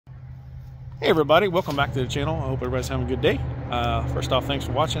Hey everybody, welcome back to the channel. I hope everybody's having a good day. First off, thanks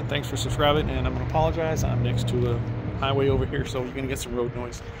for watching, thanks for subscribing, and I'm going to apologize. I'm next to a highway over here, so you're going to get some road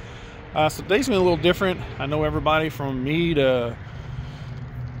noise. So today's going to be a little different. I know everybody from me to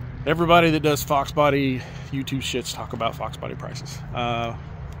everybody that does Fox Body YouTube shits talk about Fox Body prices.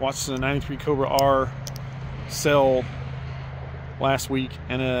 Watched the 93 Cobra R sell last week,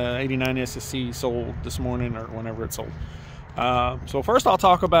 and a 89 SSC sold this morning or whenever it sold. So first I'll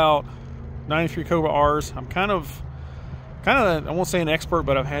talk about 93 Cobra R's. I'm kind of, I won't say an expert,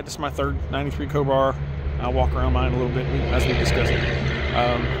 but I've had this is my third 93 Cobra R. I'll walk around mine a little bit as we discuss it.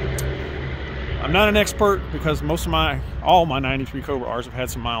 I'm not an expert because all my 93 Cobra R's have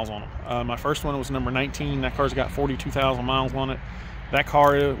had some miles on them. My first one was number 19. That car's got 42,000 miles on it. That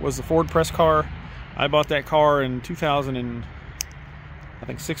car was the Ford press car. I bought that car in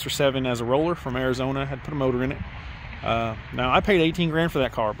 2006 or 7 as a roller from Arizona. Had put a motor in it. Now I paid 18 grand for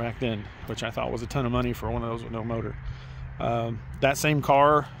that car back then, which I thought was a ton of money for one of those with no motor. That same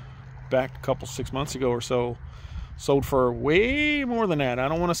car back a couple 6 months ago or so sold for way more than that. I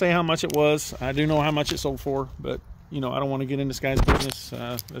don't want to say how much it was. I do know how much it sold for, but you know, I don't want to get in this guy's business.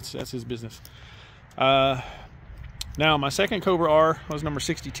 That's his business. Now my second Cobra R was number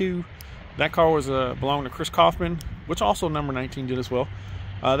 62. That car was belonged to Chris Kaufman, which also number 19 did as well.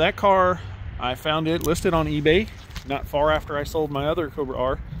 That car, I found it listed on eBay not far after I sold my other Cobra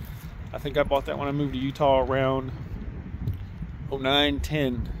R. I think I bought that when I moved to Utah around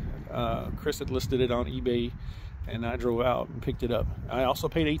 09-10. Chris had listed it on eBay and I drove out and picked it up. I also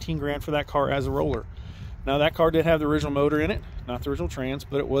paid 18 grand for that car as a roller. Now that car did have the original motor in it, not the original trans,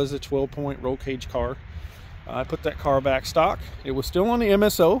 but it was a 12-point roll cage car. I put that car back stock. It was still on the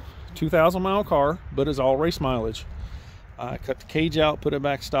MSO, 2,000 mile car, but it's all race mileage. I cut the cage out, put it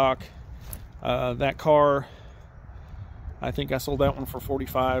back stock. That car, I think I sold that one for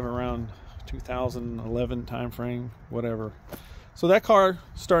 45 around 2011 time frame, whatever. So that car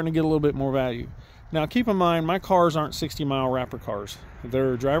starting to get a little bit more value. Now keep in mind, my cars aren't 60-mile wrapper cars.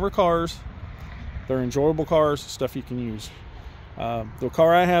 They're driver cars. They're enjoyable cars, stuff you can use. The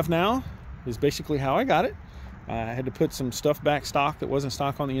car I have now is basically how I got it. I had to put some stuff back stock that wasn't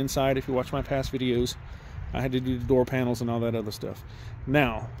stock on the inside. If you watch my past videos, I had to do the door panels and all that other stuff.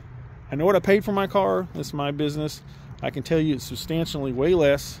 Now, I know what I paid for my car. It's my business. I can tell you it's substantially way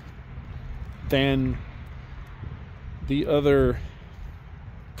less than the other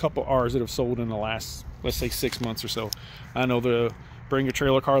couple R's that have sold in the last, let's say, 6 months or so. I know the Bring Your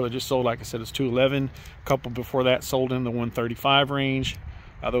Trailer car that just sold, like I said, it's 211. A couple before that sold in the 135 range.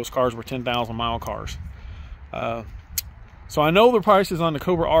 Those cars were 10,000 mile cars. So I know the prices on the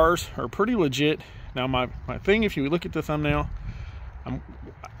Cobra R's are pretty legit. Now my thing, if you look at the thumbnail,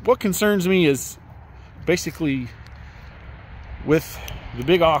 what concerns me is basically with the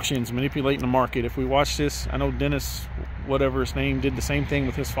big auctions manipulating the market. If we watch this, I know Dennis, whatever his name, did the same thing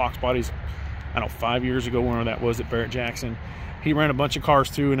with his Fox Bodies, I don't know, 5 years ago, whenever that was, at Barrett Jackson. He ran a bunch of cars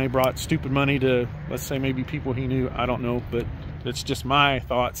through and they brought stupid money to, let's say, maybe people he knew. I don't know, but it's just my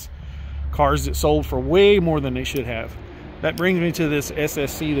thoughts. Cars that sold for way more than they should have. That brings me to this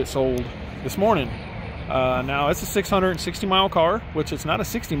SSC that sold this morning. Now it's a 660 mile car, which it's not a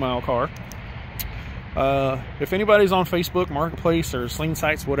 60 mile car. If anybody's on Facebook Marketplace or Sling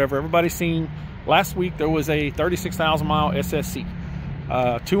Sites, whatever, everybody's seen last week there was a 36,000 mile SSC,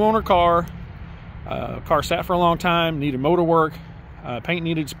 2-owner car. Car sat for a long time, needed motor work, paint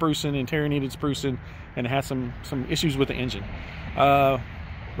needed sprucing, interior needed sprucing, and it had some issues with the engine.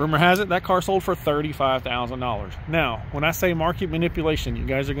 Rumor has it that car sold for $35,000. Now, when I say market manipulation, you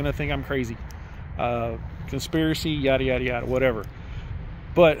guys are going to think I'm crazy. Conspiracy, yada, yada, yada, whatever.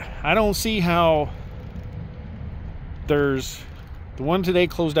 But I don't see how the one today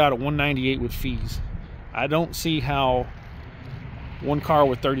closed out at 198 with fees. I don't see how one car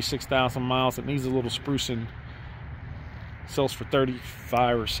with 36,000 miles that needs a little sprucing sells for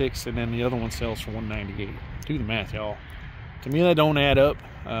 35 or 6, and then the other one sells for 198. Do the math, y'all. To me, that don't add up.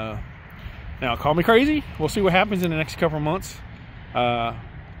 Now, call me crazy. We'll see what happens in the next couple of months. I'm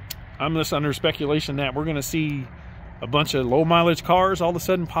just under speculation that we're going to see a bunch of low mileage cars all of a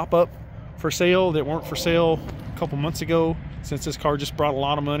sudden pop up for sale that weren't for sale a couple months ago, since this car just brought a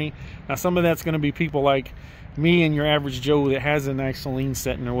lot of money. Now, some of that's going to be people like me and your average Joe that has a nice Celine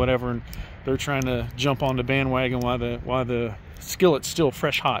setting or whatever, and they're trying to jump on the bandwagon while the skillet's still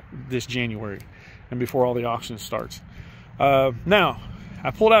fresh hot this January and before all the auction starts. Now,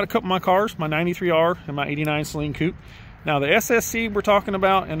 I pulled out a couple of my cars, my 93R and my 89 Celine Coupe. Now, the SSC we're talking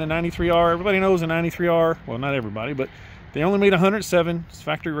about and the 93R, everybody knows the 93R. Well, not everybody, but they only made 107. It's a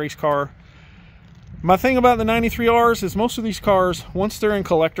factory race car. My thing about the 93Rs is most of these cars, once they're in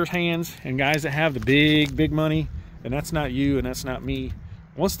collectors' hands and guys that have the big money, and that's not you and that's not me,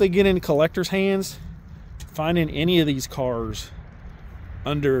 once they get in collectors' hands, finding any of these cars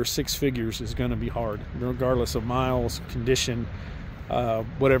under 6 figures is going to be hard, regardless of miles, condition,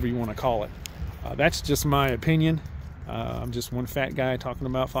 whatever you want to call it. That's just my opinion. I'm just one fat guy talking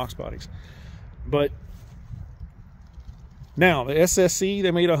about Fox bodies. But now, the SSC,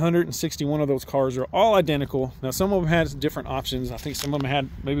 they made 161 of those cars. They're all identical. Now, some of them had different options. I think some of them had,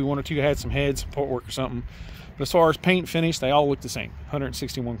 maybe 1 or 2 had some heads, support work or something. But as far as paint finish, they all look the same.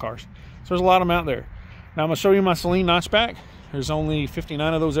 161 cars. So there's a lot of them out there. Now, I'm going to show you my Celine notchback. There's only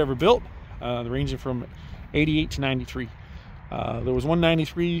 59 of those ever built. They're ranging from 88 to 93. There was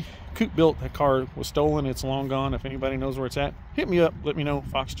 193 coupe built. That car was stolen. It's long gone. If anybody knows where it's at, hit me up. Let me know.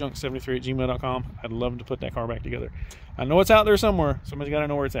 foxjunk73@gmail.com. I'd love to put that car back together. I know it's out there somewhere. Somebody's got to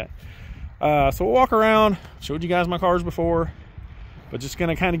know where it's at. So we'll walk around. Showed you guys my cars before, but just going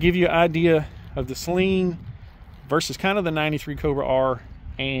to kind of give you an idea of the Celine versus kind of the 93 Cobra R,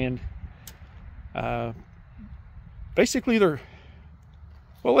 and basically they're,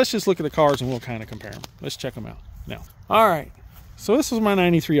 well, let's just look at the cars and we'll kind of compare them. Let's check them out now. All right, so this is my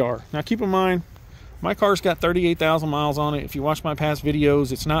 93R. Now keep in mind, my car's got 38,000 miles on it. If you watch my past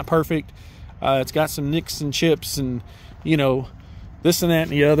videos, it's not perfect. It's got some nicks and chips and, you know, this and that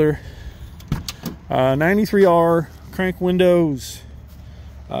and the other. 93R, crank windows,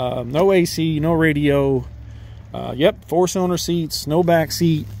 no AC, no radio. Yep, 4-cylinder seats, no back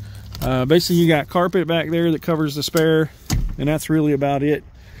seat. Basically, you got carpet back there that covers the spare, and that's really about it.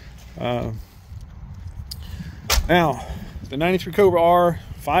 Now, the 93 Cobra R,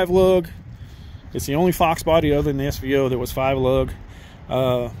 5-lug. It's the only Fox body other than the SVO that was 5-lug.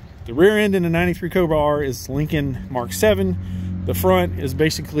 The rear end in the 93 Cobra R is Lincoln Mark 7. The front is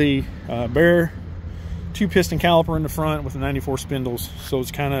basically bare 2-piston caliper in the front with the 94 spindles. So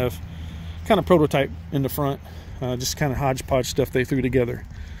it's kind of prototype in the front. Just kind of hodgepodge stuff they threw together.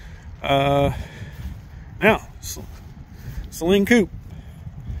 Now, Celine coupe,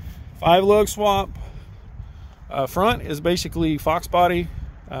 5-lug swap. Front is basically Fox body,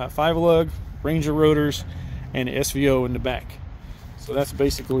 5-lug, Ranger rotors, and SVO in the back. So that's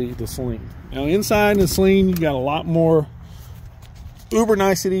basically the Celine. Now inside the Celine, you got a lot more uber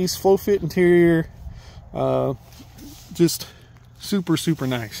niceties, flow fit interior, just super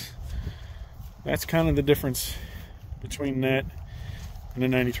nice. That's kind of the difference between that and the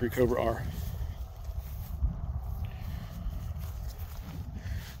 93 Cobra R.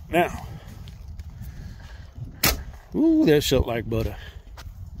 Now, ooh, that shut like butter.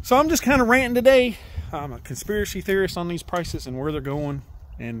 So I'm just kind of ranting today. I'm a conspiracy theorist on these prices and where they're going,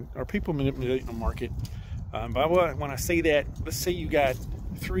 and are people manipulating the market. But when I say that, let's say you got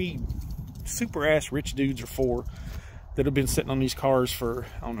 3 super ass rich dudes, or 4, that have been sitting on these cars for,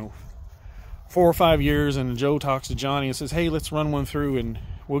 I don't know, 4 or 5 years, and Joe talks to Johnny and says, hey, let's run one through and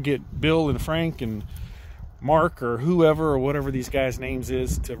we'll get Bill and Frank and Mark or whoever, or whatever these guys' names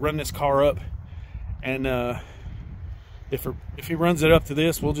is, to run this car up. And if he runs it up to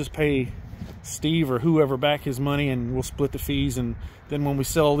this, we'll just pay Steve or whoever back his money, and we'll split the fees. And then when we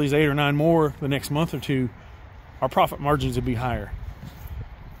sell these 8 or 9 more the next month or 2, our profit margins would be higher.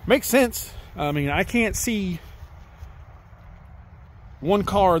 Makes sense. I mean, I can't see one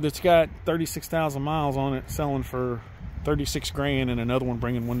car that's got 36,000 miles on it selling for 36 grand and another one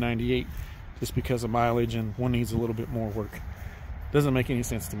bringing 198 just because of mileage, and one needs a little bit more work. Doesn't make any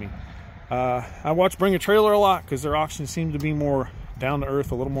sense to me. I watch Bring a Trailer a lot because their auctions seem to be more down to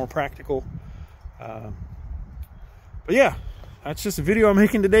earth, a little more practical. But yeah, that's just a video I'm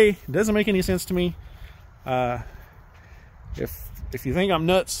making today. It doesn't make any sense to me. If you think I'm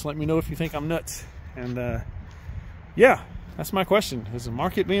nuts, let me know if you think I'm nuts. And yeah, that's my question. Is the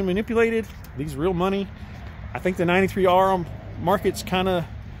market being manipulated? These real money? I think the 93R market's kind of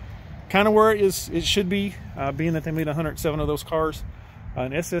where it should be, being that they made 107 of those cars.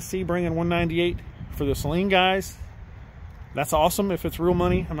 An SSC bringing 198 for the Celine guys. That's awesome if it's real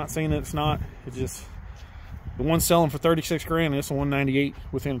money. I'm not saying that it's not. It's just the one selling for 36 grand and this one 198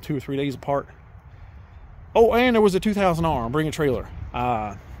 within 2 or 3 days apart. Oh, and there was a 2000R. Bring a Trailer.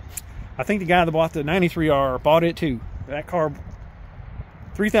 I think the guy that bought the 93R bought it too. That car,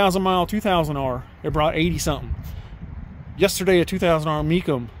 3,000 mile 2000R, it brought 80 something. Yesterday, a 2000R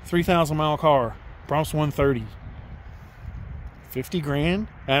Mecum, 3,000 mile car, brought us 130. 50 grand.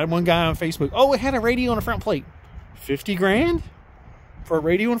 I had one guy on Facebook. Oh, it had a radio on the front plate. 50 grand for a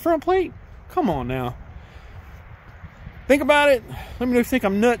radio on the front plate? Come on now. Think about it. Let me know if you think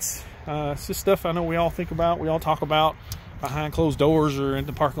I'm nuts. It's just stuff I know we all think about, we all talk about. behind closed doors or in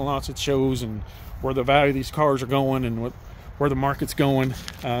the parking lots at shows, and where the value of these cars are going and where the market's going.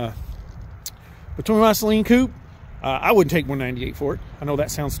 Between my Celine Coupe, I wouldn't take 198 for it. I know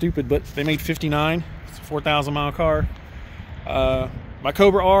that sounds stupid, but they made 59. It's a 4,000 mile car. My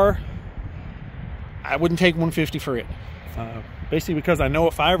Cobra R, I wouldn't take 150 for it. Basically because I know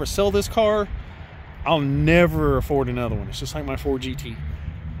if I ever sell this car, I'll never afford another one. It's just like my Ford GT.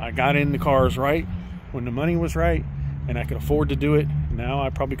 I got in the cars right when the money was right, and I could afford to do it. Now I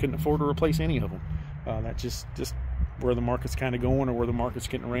probably couldn't afford to replace any of them. That's just where the market's kind of going, or where the market's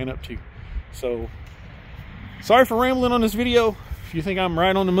getting ran up to. So, sorry for rambling on this video. If you think I'm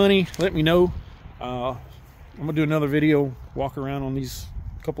right on the money, let me know. I'm gonna do another video, walk around on these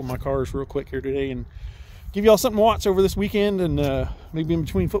couple of my cars real quick here today, and give y'all something to watch over this weekend, and maybe in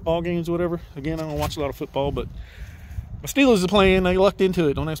between football games or whatever. Again, I don't watch a lot of football, but my Steelers are playing. I lucked into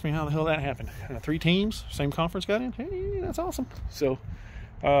it. Don't ask me how the hell that happened. 3 teams, same conference got in. Hey, that's awesome. So,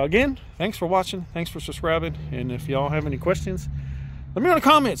 again, thanks for watching. Thanks for subscribing. And if y'all have any questions, let me know in the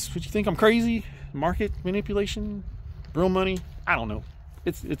comments. What you think I'm crazy? Market manipulation? Real money? I don't know.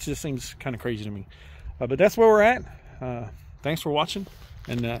 It just seems kind of crazy to me. But that's where we're at. Thanks for watching,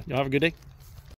 and y'all have a good day.